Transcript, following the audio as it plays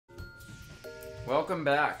Welcome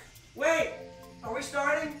back. Wait! Are we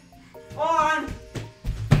starting? On!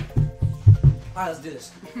 Alright, let's do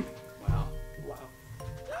this. Wow. Wow.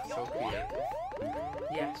 So cool.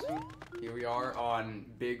 Yes. Here we are on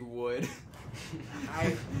Big Wood.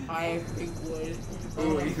 I have big wood.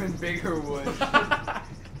 Ooh, even bigger wood.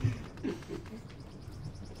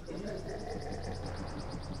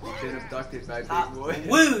 We've been abducted by Big Wood.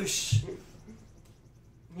 Whoosh!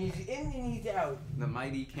 He's in and he's out. The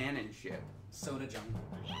mighty cannon ship. Soda junk.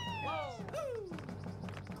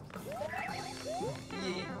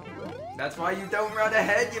 Yeet. That's why you don't run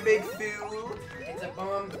ahead, you big fool. It's a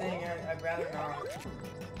bomb thing. I'd rather not.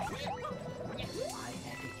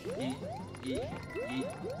 Yeet, yeet, yeet,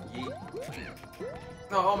 yeet.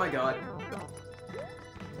 Oh my god.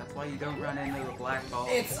 That's why you don't run into the black ball.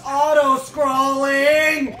 It's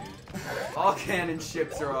auto-scrolling! All cannon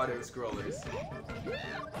ships are auto-scrollers.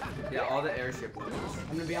 Yeah, all the airship ones.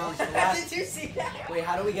 I'm gonna be honest, the last... Did you see that? Wait,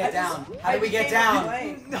 how do we get down? How do we get down?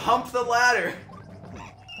 Hump the ladder.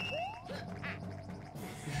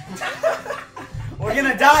 We're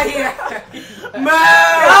gonna die here! Move!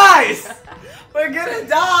 Guys! We're gonna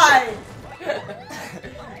die!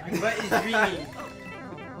 What is green?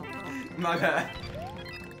 My bad.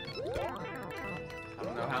 I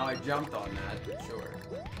don't know how I jumped on that, but sure.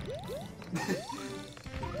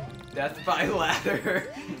 Death by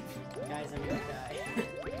ladder. Guys, I'm gonna die.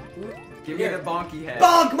 Give me the bonky head.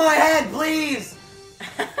 Bonk my head, please!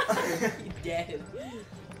 You dead.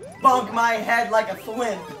 Bonk my head like a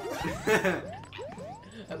flint.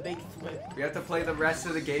 A big flip. We have to play the rest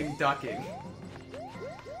of the game ducking.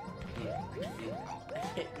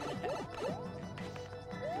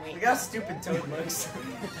 Look how stupid Toad looks.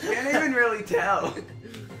 Can't even really tell.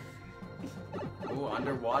 Ooh,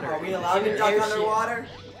 underwater. Are we allowed In to an duck airship. underwater?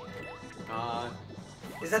 Uh,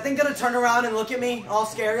 Is that thing gonna turn around and look at me all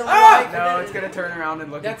scary like Ah! that? no, it's gonna turn around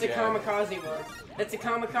and look That's a at you. kamikaze one. That's a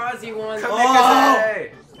kamikaze one.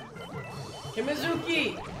 Kamikaze!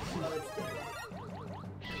 Kimizuki!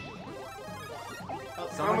 Oh,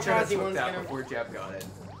 Someone should have kamikaze took one's that gonna... before Jeff got it.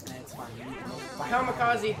 It's fine. You need to go fight.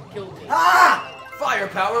 Kamikaze killed me. Ah!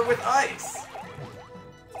 Firepower with ice!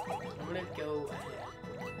 I'm gonna go ahead.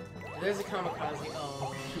 There's a kamikaze.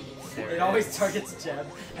 Oh. There It is. always targets Jeb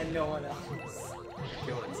and no one else.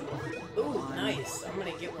 Kill itself. Ooh, nice. I'm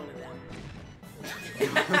gonna get one of them.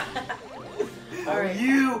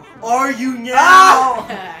 Are you now?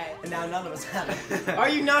 Ah! And now none of us have it. Are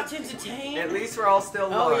you not entertained? At least we're all still Oh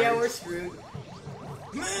large. yeah, we're screwed.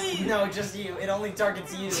 No, just you. It only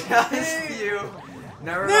targets you. Just you.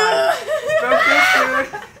 Never No! mind. Smoke this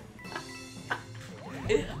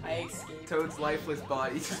food. I escaped. Toad's lifeless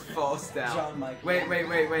body just falls down. John Michael. Wait.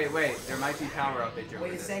 There might be power uppage over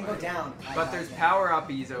Wait, it's this saying way. go down. But there's power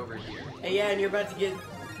uppies over here. Hey, yeah, and you're about to get.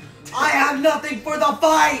 I have nothing for the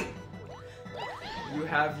fight! You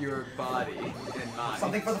have your body and mine.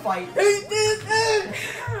 Something for the fight.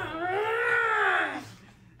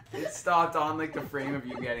 It stopped on like the frame of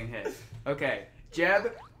you getting hit. Okay,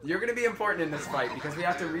 Jeb, you're gonna be important in this fight because we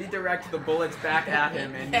have to redirect the bullets back at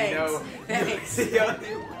him, and Thanks. you know Thanks. you're the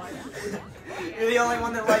only one. You're the only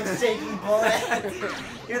one that likes taking bullets.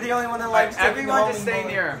 You're the only one that likes taking Everyone the just stay homing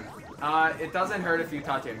near him. It doesn't hurt if you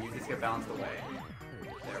touch him. You just get bounced away.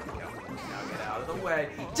 There we go. Now get out of the way.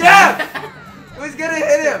 Jeb! Who's gonna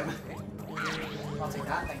hit him? bullet. I'll take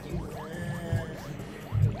that, thank you.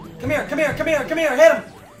 Come here, hit him!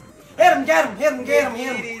 Hit him, get him!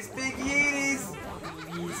 Yeeties, big yeeties.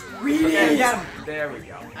 Okay, get him! There we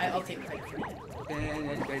go. I'll take fight for you.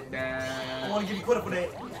 I want to give you quota for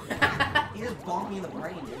that. He just bonked me in the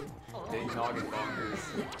brain, dude. Big noggin bonkers.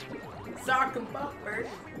 Sock and bumper.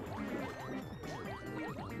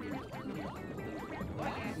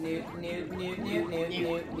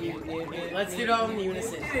 Let's do it all in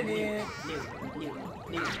unison.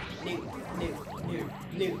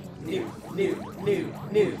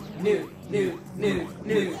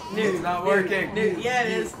 It's not working. Yeah,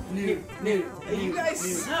 it is. You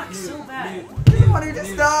guys suck so bad. You're the one who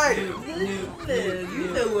just died. You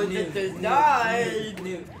the one that just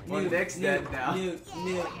died. Well, Nick's dead now.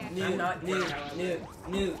 I'm not dead.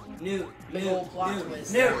 Big old plot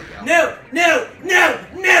twist. No! Can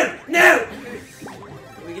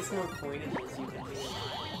we get some more coinages? You can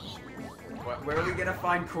Where are we gonna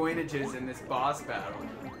find coinages in this boss battle?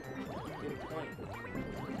 Good point.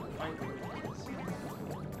 Find coinages.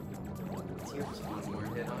 It's your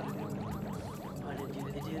responsibility. One more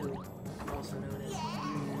hit on Do. Also known as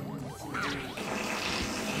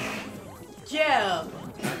Jeb! it.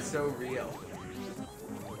 That's so real.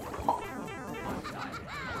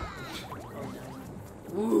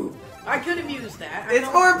 Ooh. I could have used that.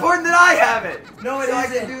 It's more important that I have it. No, it so I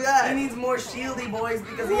isn't. can do that. He needs more shieldy boys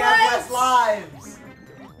because he What? has less lives.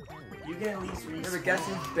 You can at least respawn. Never guess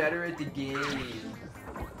who's better at the game.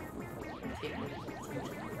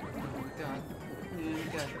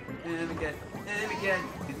 And again.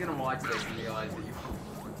 He's gonna watch this and realize that you.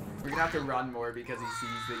 We're gonna have to run more because he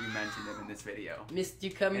sees that you mentioned him in this video.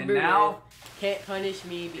 Mr. Cumberbatch And now can't punish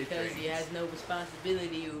me because it's he has no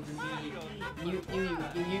responsibility over me.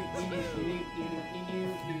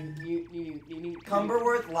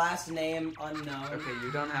 Cumberworth, last name unknown. Okay,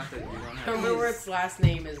 you don't have to. You don't have to. Cumberworth's last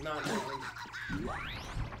name is not known.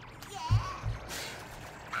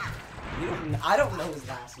 I don't know his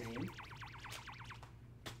last name.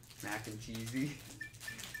 Mac and cheesy.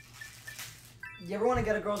 You ever want to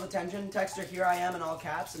get a girl's attention? Text her, "Here I am" in all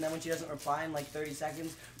caps, and then when she doesn't reply in like 30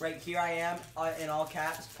 seconds, write "Here I am" in all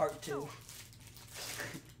caps, part 2.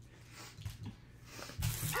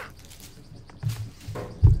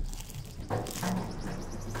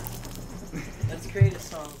 Let's create a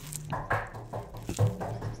song. I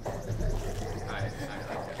like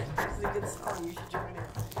that. It's a good song. You should join it.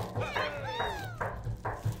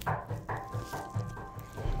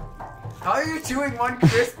 How are you chewing one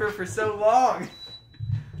crisper for so long?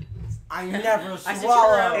 I never I should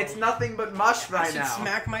swallow. try- It's nothing but mush I right should now.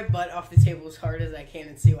 smack my butt off the table as hard as I can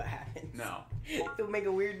and see what happens. No. It'll make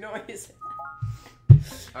a weird noise.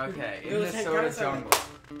 Okay, It in was this kinda sort of something.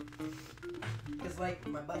 jungle. It's like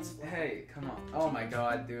my butt's. Hey, come on. Oh my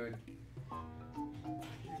god, dude.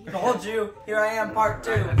 Told you, here I am, part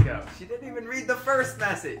 2. Alright, let's go. She didn't even read the first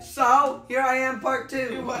message. So, here I am, part 2.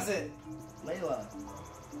 Who was it? Layla.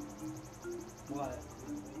 What?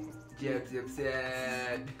 Jib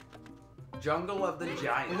said. Jungle of the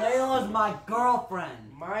Giants. Layla's my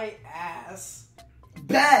girlfriend. My ass.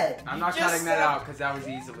 Bed. I'm not You just cutting that said- out because that was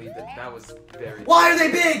easily. That was very. Why are they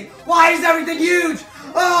big? Why is everything huge?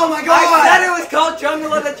 Oh my god. I said it was called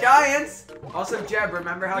Jungle of the Giants! Also, Jeb,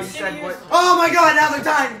 remember how you said what. Oh my god, now they're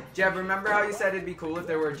time. Jeb, remember how you said it'd be cool if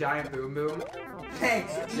there were a giant boom boom? Hey,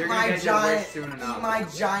 You're eat gonna my get your wish giant, soon eat enough. my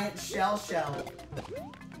giant shell.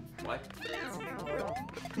 What?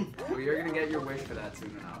 Well, you're gonna get your wish for that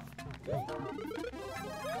soon enough.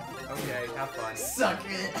 Okay, have fun. Suck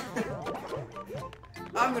it.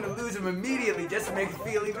 I'm gonna lose him immediately just to make it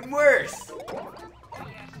feel even worse!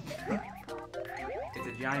 It's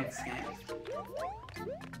a giant scam.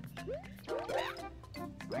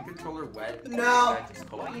 Is my controller wet? No. Or is that just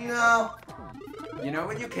cold? No. You know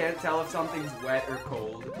when you can't tell if something's wet or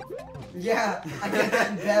cold? Yeah, I get that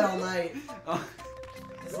in bed all night. Oh,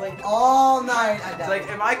 It's like all night I it's die. like,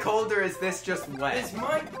 am I cold or is this just wet? Is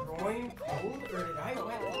my groin cold or did I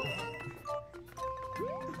wet it?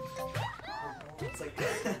 It's like,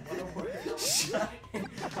 shut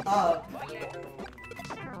up.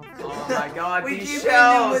 Oh my god, We these keep ending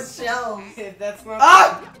shells! with shells. If that's not.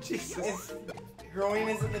 Ah! Jesus! If groin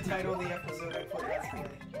isn't the title of the episode, I put that's funny.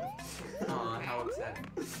 Aw, how upsetting.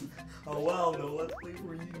 Oh well, no, let's play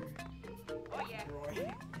for you.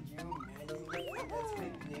 Groin. Could you imagine that's my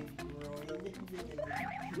name? Groin.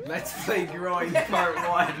 Let's play Groin Part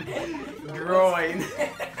 1. Groin.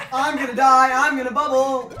 I'm gonna die, I'm gonna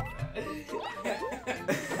bubble.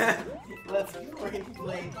 Let's groin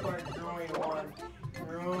play part groin 1.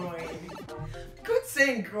 Groin. Quit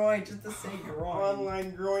saying groin just to say groin.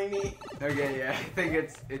 Online groiny. Okay, yeah, I think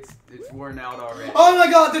it's worn out already. Oh my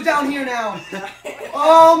god, they're down here now.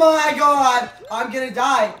 Oh my god, I'm gonna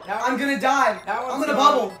die. I'm gonna die. That I'm one's gonna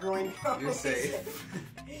called bubble. Groin You're safe.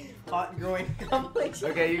 Hot groin complex.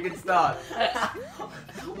 Okay, you can stop.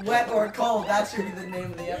 Wet or cold, that should be the name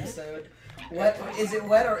of the episode. Wet, is it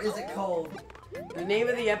wet or is it cold? The name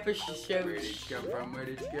of the episode. Where did you come from? Where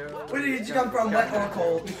did you go? Where did you come from, wet or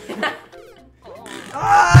cold?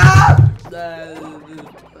 Ah!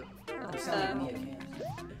 You sound like me again.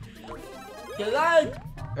 Hello.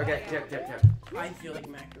 Okay, tip. I feel like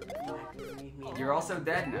macaroni. You're also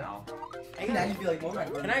dead now. Now you feel like more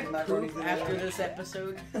macaroni. Can I Macaroni's poop in the after other. this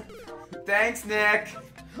episode? Thanks, Nick.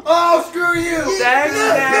 Oh, screw you! Thanks,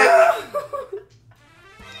 Nick.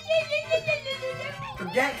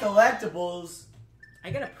 Forget collectibles. I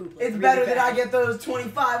gotta poop. It's really better that bad. I get those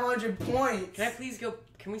 2,500 points. Can I please go?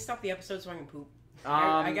 Can we stop the episode so I can poop?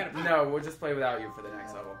 I I gotta- No, we'll just play without you for the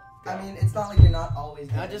next level. I mean, it's not like you're not always.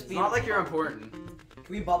 I'll busy. just It's be- not like you're important. Can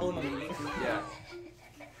we bubble in the movie? Yeah.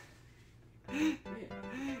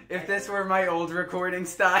 If this were my old recording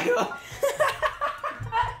style.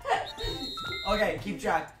 Okay, keep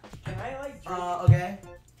track. Can I like drink? Okay.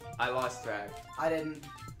 I lost track. I didn't.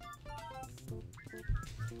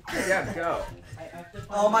 Yeah, go. I have to find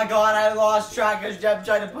Oh my god, I lost track as Jeff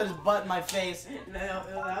tried to put his butt in my face. No,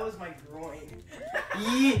 that was my groin.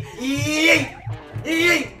 Eee! Eee!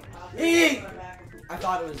 Eee! Eee! I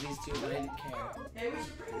thought it was these two, but I didn't care. Hey,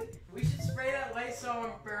 we should spray that Lysol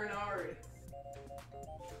on Bernard.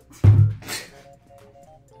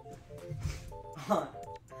 Huh.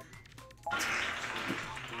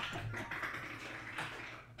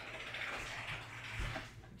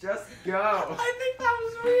 Just go. I think that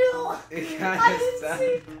was real. It I kinda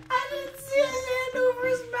didn't see his hand over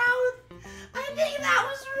his mouth. I think that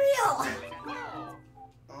was real.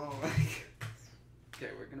 Oh my god. Okay,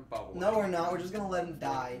 we're gonna bubble. No, we're not. We're just gonna let him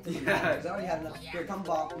die. Yeah. Because I already had enough. Here, come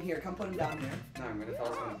bop. Here, come put him down here. No, I'm gonna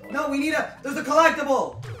toss one. No, we need a. There's a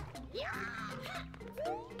collectible.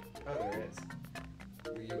 Oh, there is.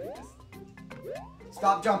 You can just...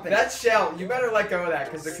 Stop jumping. That shell, you better let go of that,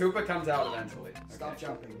 because the Koopa comes out eventually. Stop Okay.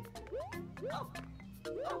 jumping. There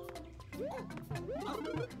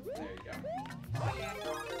you go.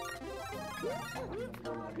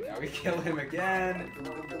 Now we kill him again.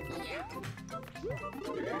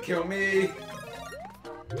 You're gonna kill me.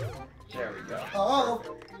 There we go. Oh.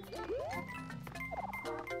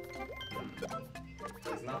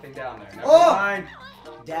 There's nothing down there. Never Oh! mind.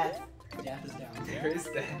 Death. Death is down. There is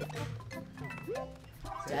death.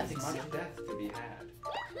 Death There's much exists. death to be had.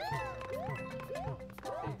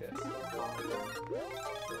 Take this.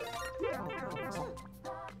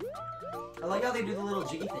 I like how they do the little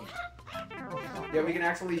jiggy thing. Yeah, we can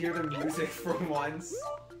actually hear the music for once.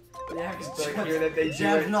 Yeah, It's like here that they do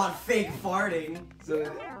Jeff's it. not fake farting. So,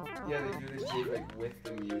 yeah, they do the jig like with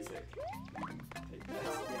the music. Take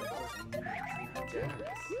this.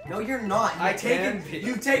 Generous. No, you're not. I can be.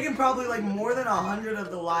 You've taken probably like more than 100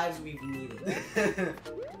 of the lives we've needed.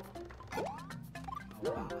 Oh,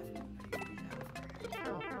 wow, I didn't know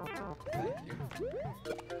you could do Thank you.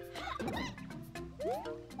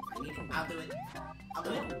 that. I'll do it. I'll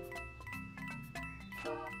do it.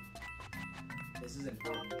 This is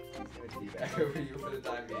important. He's gonna teabag over you for the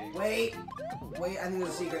time being. Wait. Wait, I think there's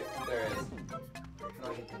a secret. There is. How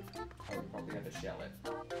do I get there? I would probably have to shell it.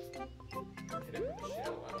 Hit it with a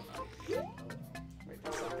shell, I don't know. Wait,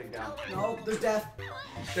 there's something down there. No, there's death.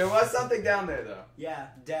 There was something down there though. Yeah,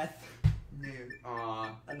 death.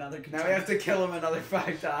 Aw. Another Now we contender. have to kill him another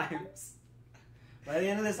 5 times. By the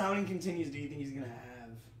end of this, how many continues do you think he's gonna have?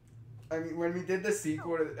 I mean, when we did the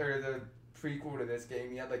sequel to, or the prequel to this game,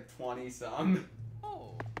 he had like 20 some.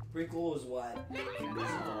 Prequel was what? Super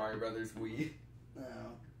Mario Brothers Wii.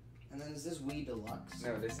 No. And then is this Wii Deluxe?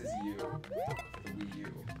 No, this is you. The Wii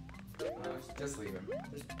U. Just leave him.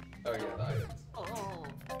 Oh yeah, the items.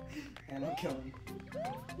 And I'll kill him.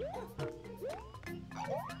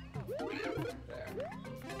 There.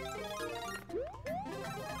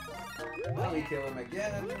 Now we kill him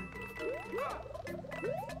again.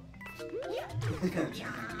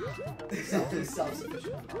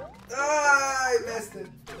 Self-sufficient. Ah, I missed it.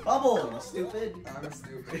 Bubble, you stupid. I'm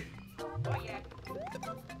stupid.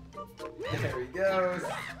 There he goes.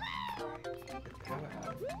 Power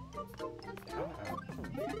up. Power up.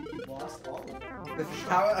 You lost all of them. The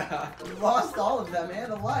power up. You lost all of them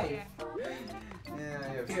and a life. Yeah, I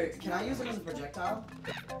have Here, 6. can I use him as a projectile?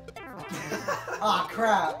 Ah,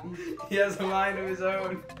 crap. He has a mind of his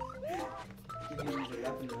own. You can use a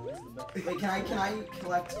weapon now, this is the best. Wait, can I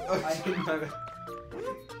collect Oh, shit, my bad.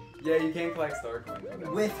 Yeah, you can collect Star Coins with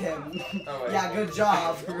him. with him? Oh, wait. Yeah, good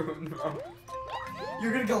job. No.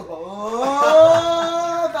 You're gonna go.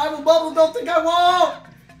 Oh, Bible Bubble, don't think I won't.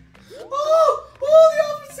 Oh, the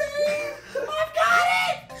open save. I've got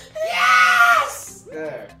it. Yes.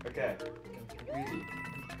 There, okay.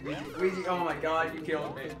 Ouija, oh my god, you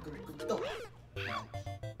killed me. I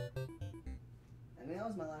mean, that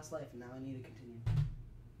was my last life, and now I need to continue.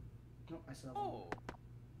 Nope, I still have one.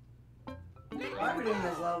 Why are we doing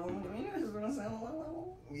this level? Can we do this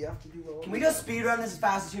level? We have to do all. Can we just speedrun this as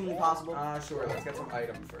fast as humanly possible? Sure, let's get some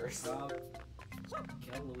items first. Kill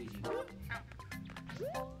Luigi.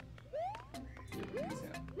 Use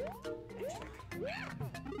him.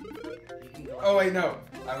 You can go. Oh wait, no.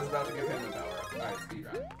 I was about to give him the power up. Alright,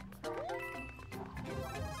 speedrun.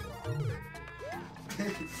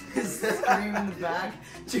 Is the scream in the back?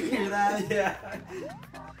 Did you hear that? Yeah.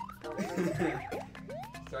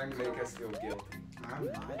 Trying to make us feel guilty. I'm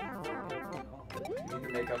not. We need to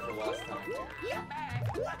make up for lost time here.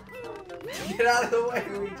 Get out of the way,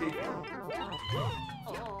 Luigi.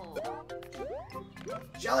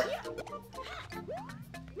 Shell it!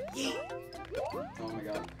 Yeet! Oh my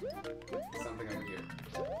god. There's something over here.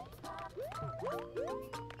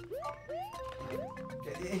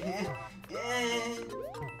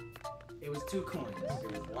 It was 2 coins.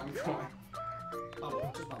 It was 1 coin.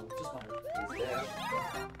 Bubble, just bubble, just bubble. It was this.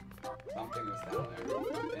 Something was down there.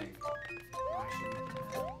 I think.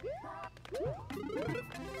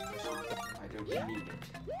 I don't need it.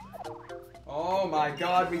 Oh my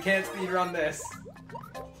god, we can't speedrun this.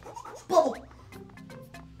 Bubble!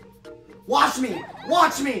 Watch me!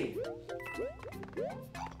 Watch me!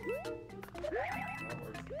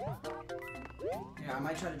 Yeah, I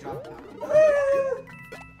might try to drop it down.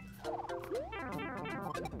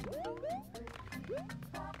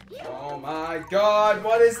 Oh my god,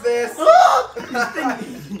 what is this? Is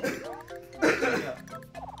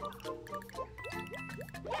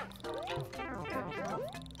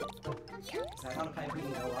that not a pipe we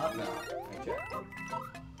can go up? No, I checked.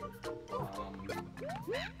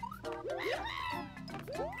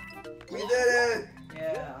 We did it!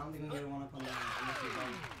 Yeah, I don't think we get one up on that.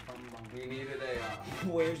 We needed a,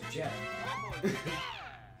 Where's Jeff?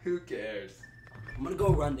 who cares? I'm gonna go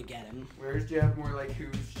run to get him. Where's Jeb? More like,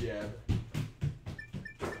 who's Jeb?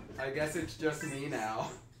 I guess it's just me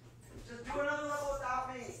now. Just do another level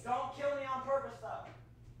without me. Don't kill me on purpose, though.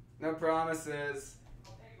 No promises.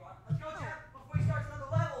 Let's go, Jeff, before he starts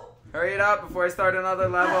another level. Hurry it up before I start another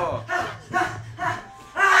level.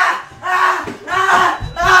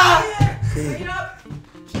 Hurry up.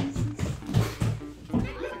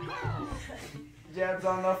 Jeb's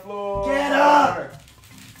on the floor. Get up!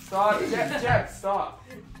 Stop, Jeb, stop.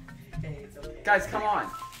 Hey, it's okay. Guys, come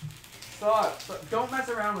on. Stop. Don't mess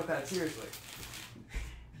around with that, seriously.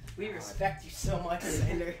 We respect you so much,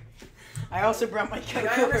 Xander. I also brought my Like,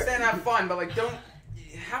 I understand have fun, but like, don't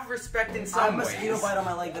have respect in I have some a ways. mosquito bite on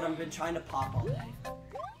my leg that I've been trying to pop all day.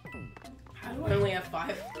 How do I only have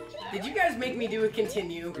 5? Did you guys make me do a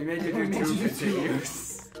continue? We made you do 2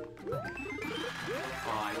 continues. Oh,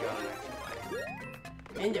 I got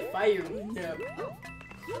it. And to fire me. No.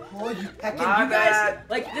 Oh, you heckin' My You guys, bad.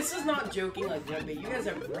 like, this is not joking like that, but you guys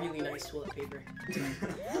have really nice toilet paper.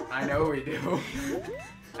 I know we do.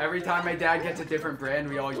 Every time my dad gets a different brand,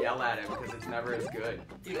 we all yell at him because it's never as good.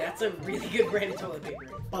 Dude, that's a really good brand of toilet paper.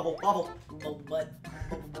 Bubble, bubble. But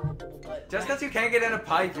Just because you can't get in a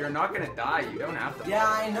pipe, you're not gonna die. You don't have to. Yeah,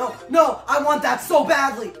 I know. No, I want that so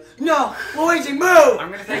badly. No, Luigi, move!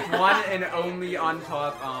 I'm gonna take one and only on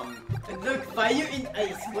top. Look, fire and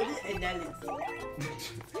ice. What is analysis?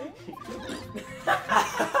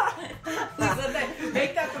 Please let that,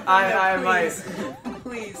 make that the I please.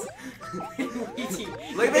 Please. Luigi.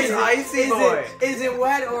 Look at this icy boy. Is it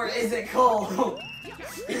wet or is it cold?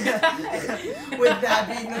 With that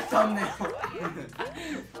being the thumbnail.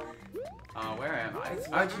 Where am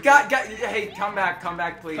I? Hey, come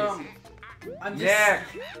back, please. Come. I'm just,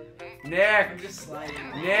 Nick, I'm just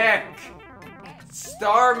sliding. Nick.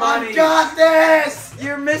 Star money. I got this!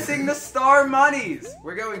 You're missing the star monies.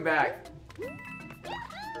 We're going back.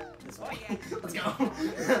 This way. Let's go.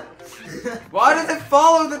 Why does it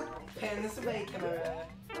follow the? Pan this away, camera.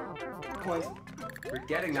 Coins. We're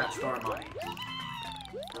getting that star money.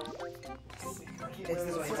 It's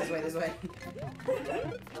this way, it's this way, this way.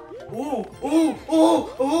 Ooh, ooh, ooh,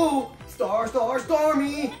 ooh! Star, star,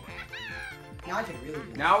 stormy! Now I can really do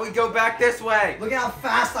it. Now we go back this way. Look at how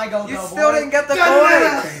fast I go, You though, still boy. didn't get the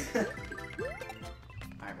coins!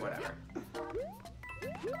 Alright, whatever.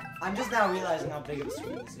 I'm just now realizing how big of a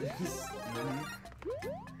screen this is.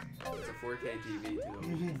 It's a 4K TV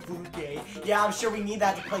too. Okay. Yeah, I'm sure we need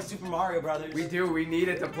that to play Super Mario Brothers. We do. We need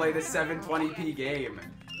it to play the 720p game.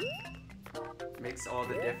 Makes all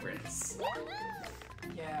the difference.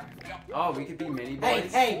 Yeah. Oh, we could be mini Hey,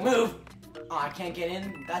 boys. hey, move! Oh, I can't get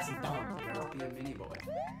in? That's dumb. Let's be a mini boy.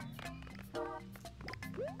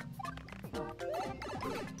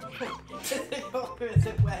 Is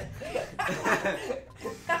it wet?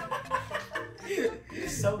 You're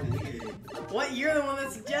so weird. What? You're the one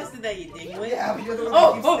that suggested that, you dinglet. Yeah, but you're the one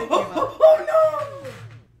Oh, that keeps oh, thinking oh, about. oh, no!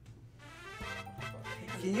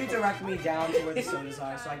 Can you direct me down to where the sodas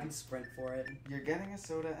are so I can sprint for it? You're getting a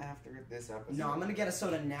soda after this episode. No, I'm gonna get a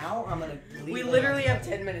soda now, or I'm gonna leave We it. literally have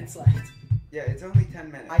 10 minutes left. Yeah, it's only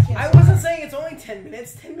 10 minutes. I can't. I wasn't saying it's only 10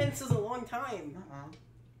 minutes. 10 minutes is a long time.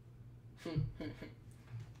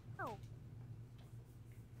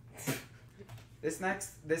 This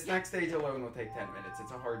next stage alone will take 10 minutes. It's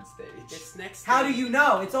a hard stage. This next How do you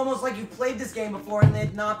know? It's almost like you played this game before and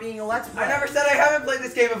it not being a Let's Play. I never said I haven't played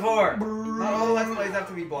this game before. Not all Let's Plays have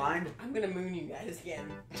to be blind. I'm gonna moon you guys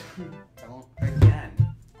again. Don't. Again.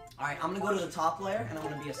 Alright, I'm gonna go to the top layer and I'm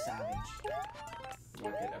gonna be a savage. You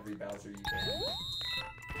want to hit every Bowser you can.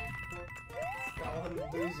 All them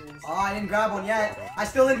losers. Oh, I didn't grab one yet. I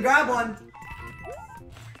still didn't grab one.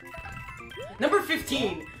 Number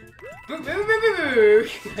 15. Boo, boo, boo, boo, boo.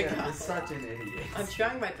 I Jeff got is such an idiot. I'm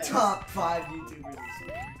trying my best. Top 5 YouTubers.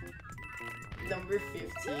 Number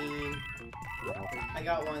 15. I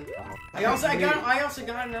got one. I also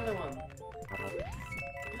got another one.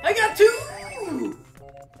 I got 2!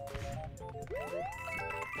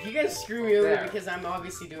 You guys screw me over There. because I'm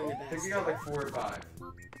obviously doing the I think best. we got like 4 or 5.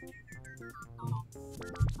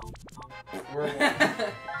 We're one.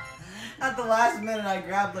 At the last minute, I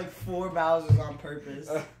grabbed like 4 Bowsers on purpose.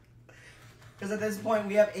 Because at this point,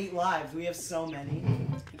 we have 8 lives. We have so many.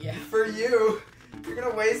 Yeah. For you, you're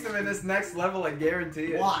gonna waste them in this next level. I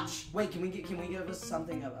guarantee it. Watch. Wait, can we give us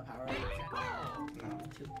something of a power up? Wow.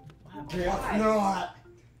 Why not?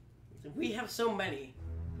 We have so many.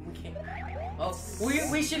 We can't. Oh,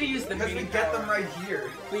 we should have used the Because we meeting get them power. right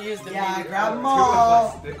here. We used the Yeah, I meeting grabbed them Two of all.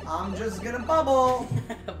 us did. I'm just gonna bubble.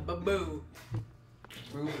 Baboo.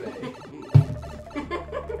 Boobay.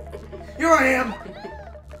 Here I am.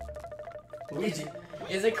 Luigi.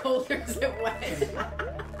 Is it cold or is it wet?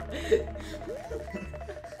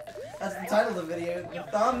 That's the title of the video. The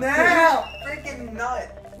thumbnail. Freaking nut.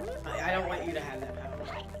 I don't want you to have that power.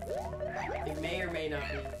 It may or may not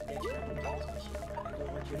be detrimental to this machine, but I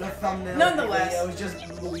don't want you The to. thumbnail. Nonetheless. It was just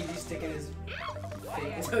Luigi sticking his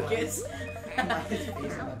face. Took it. his face in my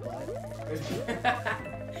butt.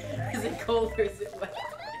 Is it cold or is it wet?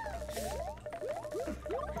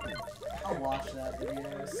 I'll watch that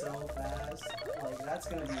video so fast. Like that's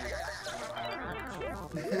gonna be.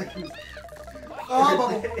 Oh,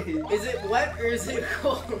 bubble. Is it wet or is it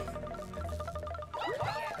cold?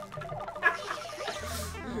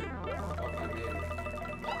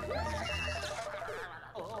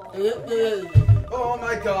 Oh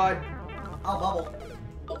my god. I'll bubble.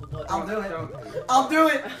 I'll do it. Don't. I'll do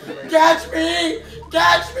it. Catch me!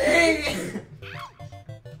 Catch me!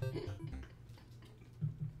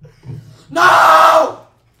 No!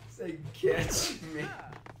 Say catch me.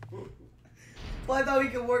 Well, I thought we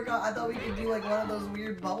could work on. I thought we could do like one of those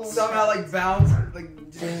weird bubbles. Somehow like bounce, like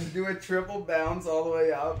just do a triple bounce all the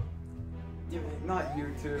way up. Do it. Not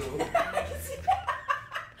you too.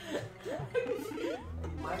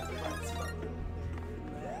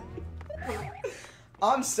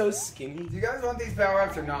 I'm so skinny. Do you guys want these power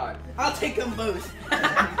ups or not? I'll take them both.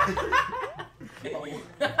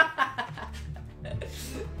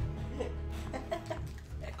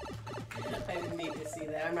 I didn't need to see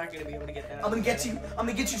that. I'm not gonna be able to get that. I'm gonna get you. I'm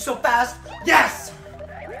gonna get you so fast. Yes.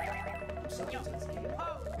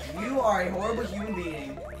 You are a horrible human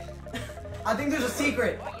being. I think there's a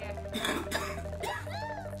secret.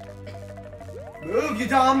 Move, you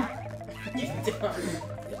dumb. You dumb.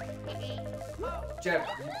 Jeff,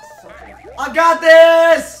 I got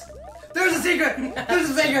this. There's a secret. There's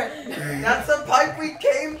a secret. that's the pipe we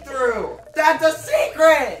came through. That's a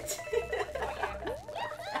secret.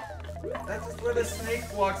 That's just where the snake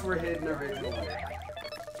blocks were hidden originally.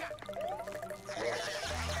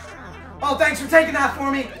 Oh, thanks for taking that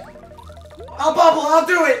for me. I'll bubble. I'll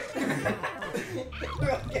do it.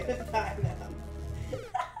 We're all gonna die now.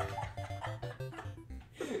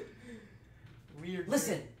 Weird.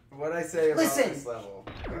 Listen. What'd I say about Listen. this level?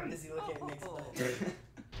 Does he look at next level?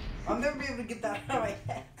 I'll never be able to get that out of my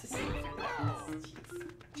head. To see.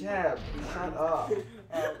 Jeb, shut up.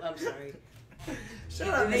 Oh, I'm sorry. Shut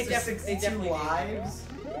up, They Mr. definitely 62 did. lives.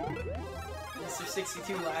 Mr.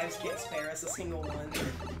 62 lives can't spare us a single one.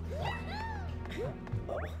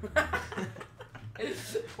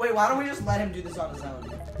 Wait, why don't we just let him do this on his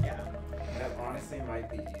own? Yeah. That honestly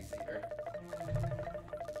might be easier.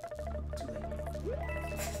 Too late.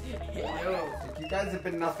 No. Like, you guys have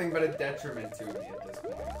been nothing but a detriment to me at this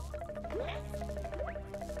point.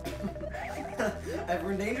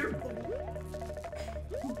 Ever in danger?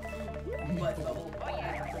 Butt bubble.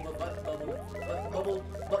 Butt bubble. Butt bubble.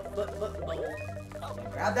 Butt bubble.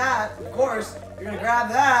 Grab that. Of course, you're gonna grab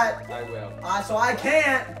that. I will. So I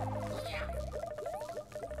can't. I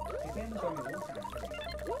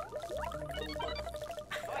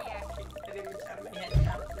didn't even have my head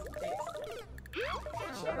out.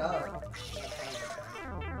 Shut up.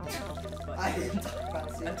 I didn't talk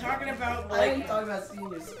about seeing I'm talking about I didn't like. talk about seeing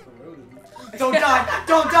you scrotum. Don't die!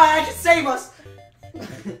 Don't die! I can save us!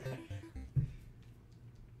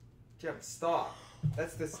 Jeff, stop.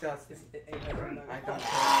 That's disgusting. I I don't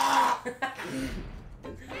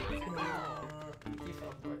You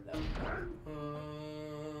fell for it though.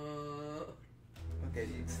 Okay,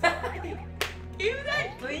 you stop. Give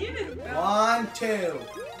that clean. 1, 2.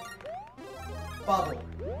 Bubble.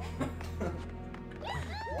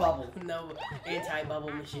 Bubble. No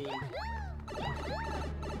anti-bubble machine.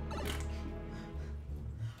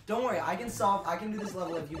 Don't worry, I can do this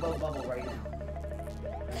level if you both bubble right now.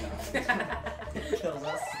 Kills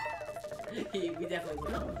us. We definitely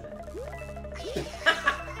would know that.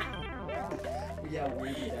 Yeah,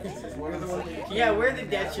 we're the detriment. We're the one that- Yeah, we're the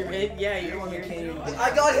detriment. Yeah, You're the you're one that can't even get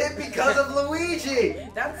I got hit because of Luigi!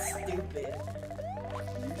 That's stupid.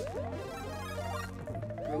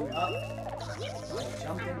 Bro,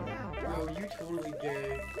 Jump in. bro, you totally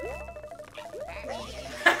dead.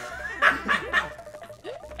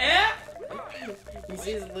 You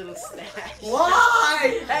see his little stash.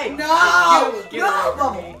 Why? Hey! No! Get No, away from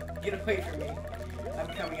Bubble! me. Get away from me. I'm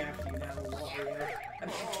coming after you now, Wario. I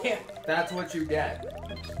can't. That's what you get.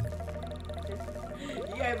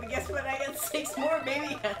 Yeah, but guess what? I got 6 more,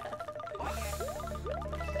 baby.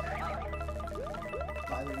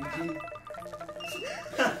 Bye, Luigi.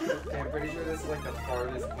 Okay, I'm pretty sure this is like the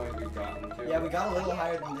farthest point we've gotten to. Yeah, we got a little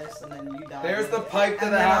higher than this, and then you died. There's the pipe to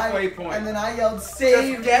And the then halfway point. And then I yelled,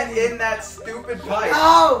 "Save!" Just get in that stupid pipe.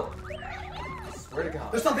 No! I swear to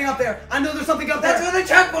God. There's something up there. I know there's something up That's there. where the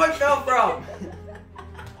checkpoint fell from!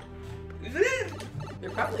 There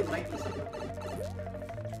probably might be something.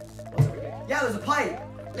 Yeah, there's a pipe.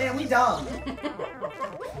 Man, we dumb.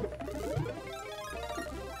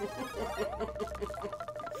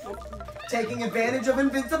 Taking advantage of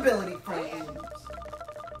invincibility frames.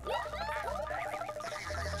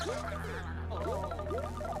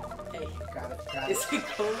 Hey, Got it. is it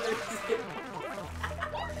cold or is it...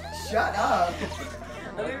 Shut up.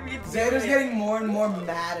 I'll never get to Xander's it. getting more and more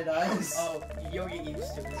mad at us. Oh, you'll get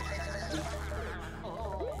used to it.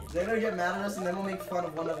 Xander get mad at us, and then we'll make fun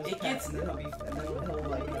of one of his It pets, gets- and then he'll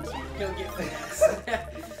like us. He'll get finesse.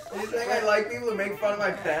 You think I like people who make fun of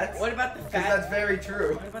my pets? What about the Because fat? that's very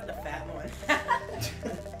true. What about the fat one?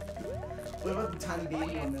 What about the tiny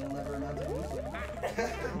baby one that'll never amount to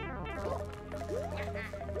anything?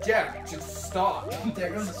 Jeff, just stop. There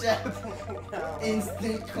goes Jeff. No.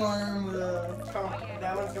 Instant karma.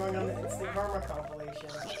 That one's going on the Instant Karma compilation.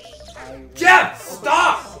 Jeff,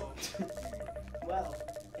 stop! Well,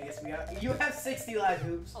 I guess we got. You have 60 live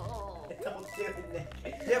hoops. Don't do it, Nick.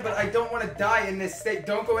 Yeah, but I don't want to die in this state.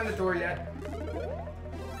 Don't go in the door yet.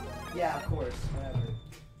 Yeah, of course. Whatever.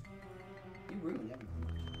 You ruined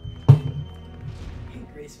everything.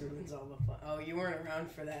 Grace ruins all the fun. Oh, you weren't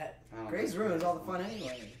around for that. Grace ruins all the fun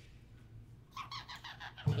anyway.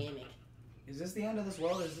 Panic. Is this the end of this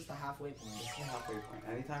world, or is this the halfway point? It's the halfway point.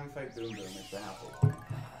 Anytime we fight Boom Boom, it's the halfway point.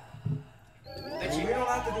 But We you don't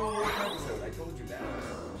have to do a world per episode. I told you that.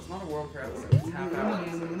 It's not a world per episode. It's half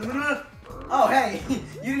hour. Oh, hey!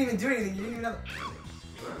 You didn't even do anything. You didn't even have.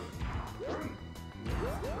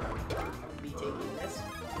 I'll be taking this.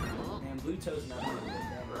 Man, Blue Toe's not doing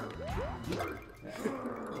good.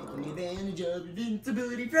 Taking advantage of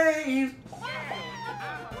invincibility frames.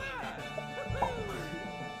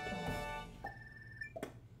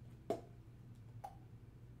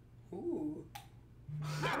 Ooh.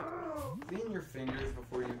 Clean your fingers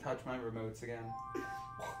before you touch my remotes again.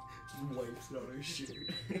 Wipes it on his shirt.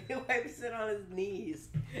 He wipes it on his knees.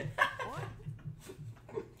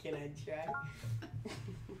 Can I try?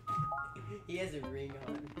 He has a ring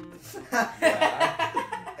on.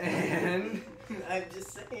 And I'm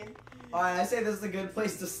just saying. Alright, I say this is a good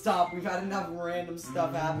place to stop. We've had enough random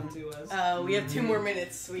stuff happen to us. We have 2 more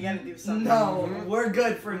minutes. We gotta do something. No, we're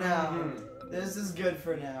good for now. This is good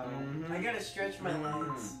for now. I gotta stretch my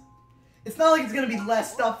legs. It's not like it's gonna be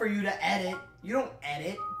less stuff for you to edit. You don't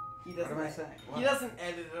edit. He what am I doesn't. saying? He What? doesn't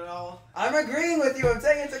edit at all. I'm agreeing with you. I'm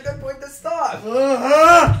saying it's a good point to stop.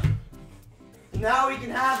 Now we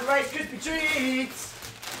can have the Rice Krispie treats.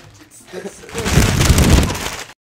 It's